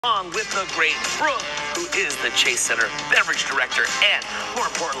Along with the great Brooke, who is the Chase Center beverage director and, more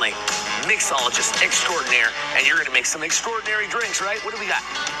importantly, mixologist extraordinaire. And you're going to make some extraordinary drinks, right? What do we got?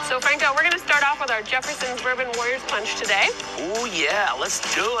 So, Franco, we're going to start off with our Jefferson's Bourbon Warriors Punch today. Oh, yeah. Let's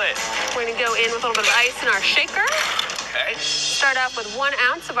do it. We're going to go in with a little bit of ice in our shaker. Okay. Start off with 1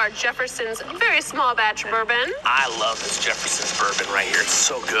 ounce of our Jefferson's very small batch bourbon. I love this Jefferson's bourbon right here. It's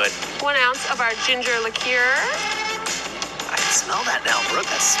so good. 1 ounce of our ginger liqueur. I can smell that now, Brooke.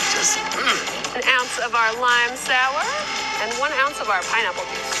 That's just... 1 ounce of our lime sour. And 1 ounce of our pineapple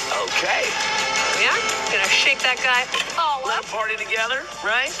juice. Okay. There we are. Gonna shake that guy all up. Let's party together,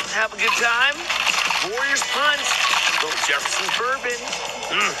 right? Have a good time. Warriors Punch. Little Jefferson's bourbon.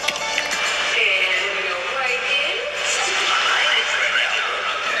 And we go right in.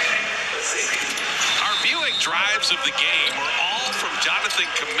 Our Buick drives of the game are all from Jonathan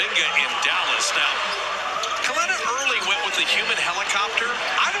Kuminga in Dallas. Now, Kalena early went with the human helicopter.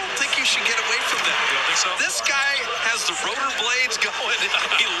 I don't think you should get away from that. You don't think so? This guy has the rotor blades going.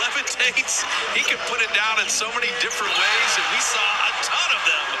 He levitates. He can put it down in so many different ways, and we saw a ton of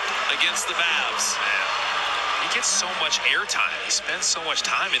them against the Mavs. Man, he gets so much airtime. He spends so much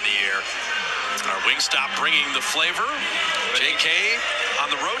time in the air. Our Wingstop bringing the flavor. JK on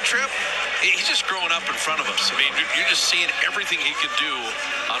the road trip. He's just growing up in front of us. I mean, you're just seeing everything he can do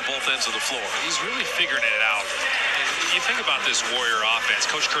on both ends of the floor. He's really figuring it out. And you think about this Warrior offense.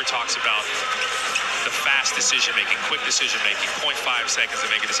 Coach Kerr talks about the fast decision-making, quick decision-making, 0.5 seconds to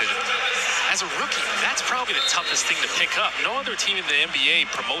make a decision. As a rookie, that's probably the toughest thing to pick up. No other team in the NBA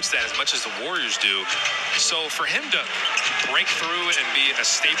promotes that as much as the Warriors do. So for him to break through and be a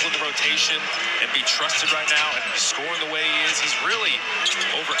staple in the rotation and be trusted right now and scoring the way he is, he's really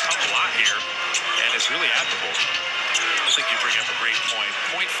overcome a lot here, and it's really admirable. I think you bring up a great point.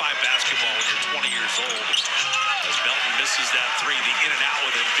 0.5 basketball when you're 20 years old. As Melton misses that three, the in and out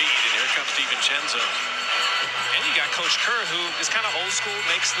with Embiid, and here comes DiVincenzo. And you got Coach Kerr, who is kind of old school,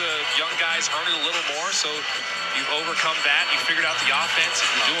 makes the young guys earn it a little more, so you've overcome that, you figured out the offense, and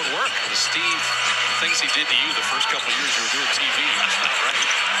you're doing work. The Steve, the things he did to you the first couple of years you were doing TV. That's not right.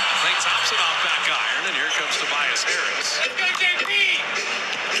 Klay Thompson off back iron, and here comes Tobias Harris.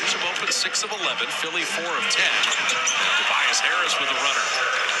 Here's him open 6 of 11, Philly 4 of 10. Tobias Harris with a runner.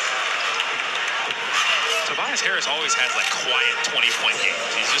 Tobias Harris always has like quiet 20-point games.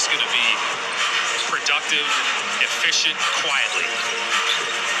 He's just going to be productive, efficient, quietly.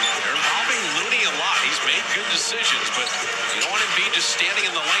 They're involving Looney a lot. He's made good decisions, but you don't want him to be just standing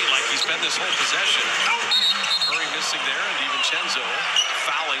in the lane like he's been this whole possession. Curry missing there, and DiVincenzo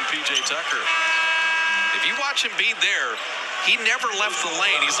fouling P.J. Tucker. If you watch him be there, he never left the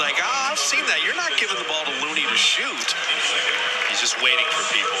lane. He's like, I've seen that. You're not giving the ball to Looney to shoot. He's just waiting for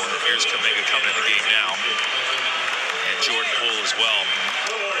people, and here's Kuminga coming in the game now. And Jordan Poole as well.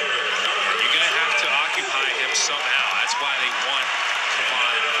 You're going to have to occupy him somehow. That's why they want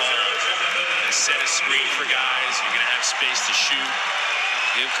Kevon involved. They set a screen for guys. You're going to have space to shoot.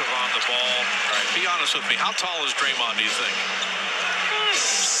 Give Kevon the ball. All right, be honest with me. How tall is Draymond, do you think?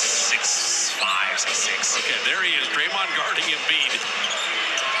 6'5", 6'6". Okay, there he is. Draymond guarding Embiid.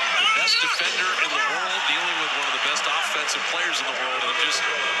 The best defender in the world, dealing with one of the best offensive players in the world. And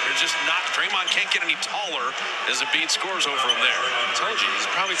they're just not. Draymond can't get any taller as Embiid scores over him there. I told you,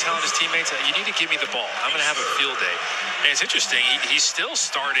 he's probably telling his teammates, you need to give me the ball. I'm going to have a field day. And it's interesting, he's still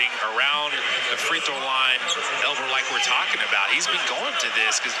starting around the free throw line, Elver, like we're talking about. He's been going to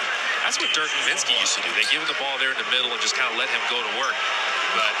this because that's what Dirk Nowitzki used to do. They give him the ball there in the middle and just kind of let him go to work.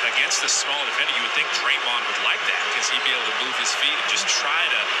 But against a small defender, you would think Draymond would like that because he'd be able to move his feet and just try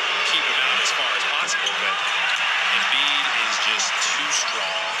to keep him out as far as possible. But Embiid is just too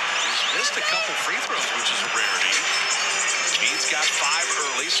strong. He's missed a couple free throws, which is a rarity. Embiid's got 5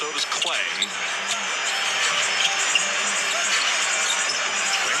 early, so does Klay.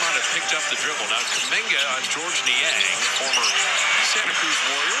 Draymond had picked up the dribble. Now Kuminga on George Niang, former Santa Cruz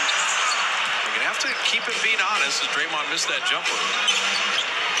Warrior. They're going to have to keep Embiid honest as Draymond missed that jumper.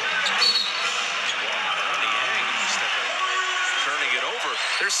 Niang turning it over.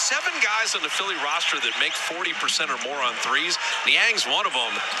 There's 7 guys on the Philly roster that make 40% or more on threes. Niang's one of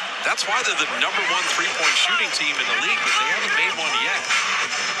them. That's why they're the #1 3-point shooting team in the league, but they haven't made one yet.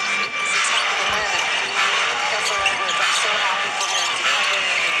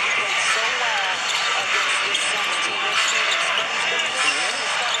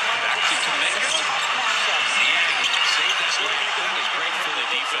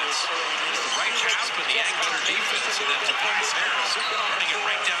 Tobias Harris running it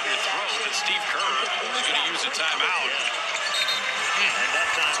right down your throat, and Steve Kerr is going to use a timeout. And that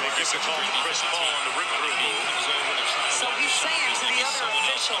time he gets a call to Chris Paul on the rip-through move. So he's saying to the another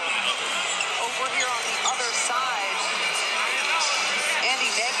official over here on the other side. Andy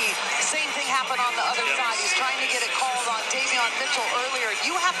Nagy, same thing happened on the other side. He's trying to get it called on Davion Mitchell earlier.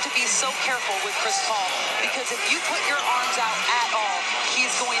 You have to be so careful with Chris Paul, because if you put your arms out at all,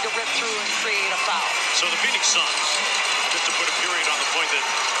 he's going to rip through and create a foul. So the Phoenix Suns, just to put a period on the point that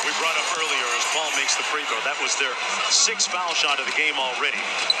we brought up earlier as Paul makes the free throw, that was their 6th foul shot of the game already.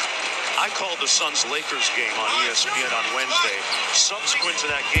 I called the Suns-Lakers game on ESPN on Wednesday. Subsequent to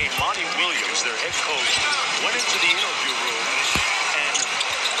that game, Monty Williams, their head coach, went into the interview room and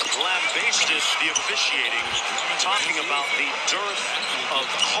lambasted the officiating, talking about the dearth of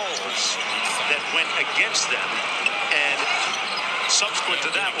calls that went against them. And subsequent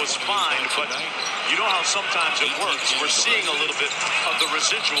to that was fine, but you know how sometimes it works. We're seeing a little bit of the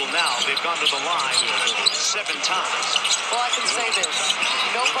residual now. They've gone to the line 7 times. Well, I can say this.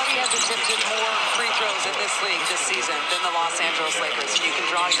 Nobody has attempted more free throws in this league this season than the Los Angeles Lakers. You can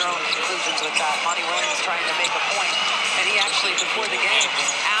draw your own conclusions with that. Monty Williams trying to make a point, and he actually, before the game,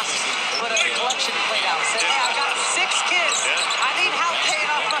 asked, put a collection plate out, said, hey, I've got 6 kids. I need help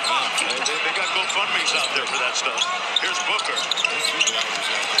paying off my mom. They got GoFundMe's out there for that stuff. Here's Booker.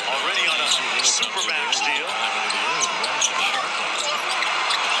 Already on a Supermax deal.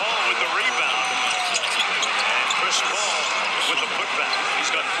 Paul with the rebound. And Chris Paul with the putback.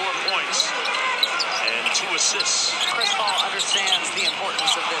 He's got 4 points and 2 assists. Chris Paul understands the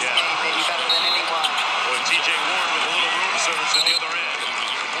importance of this game maybe better than anyone. Boy, TJ Warren with a little room service at the other end.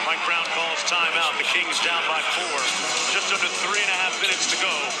 Mike Brown calls timeout. The Kings down by 4. Just under 3.5 minutes to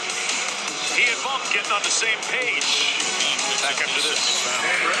go. He and Monk getting on the same page. Back after this.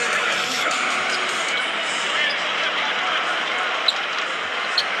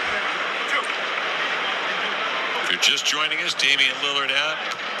 If you're just joining us, Damian Lillard out,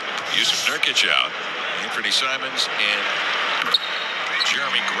 Yusuf Nurkic out, Anthony Simons and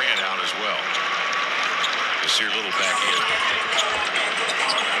Jeremy Grant out as well. Nasir Little back in.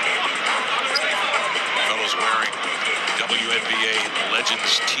 Fellows wearing WNBA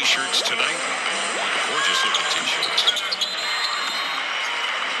Legends t-shirts tonight. Gorgeous looking t-shirts.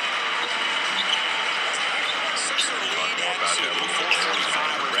 Talk more about that a little bit.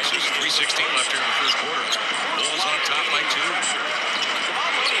 3:16 left here in the first quarter. Bulls on top by 2.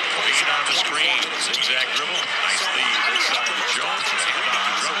 Bean on the screen. Zigzag dribble. Nice lead inside to Jones. Hand off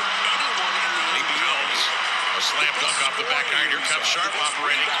to Drummond. Maybe Jones. A slam dunk off the back iron. Here comes Sharp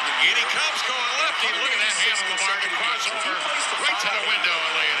operating. In he comes going lefty. Look at that hand on the mark and crossover right to the window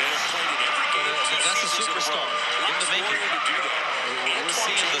and lay it in. That's a superstar in the making. We're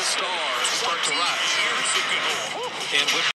seeing the stars start to rise. And with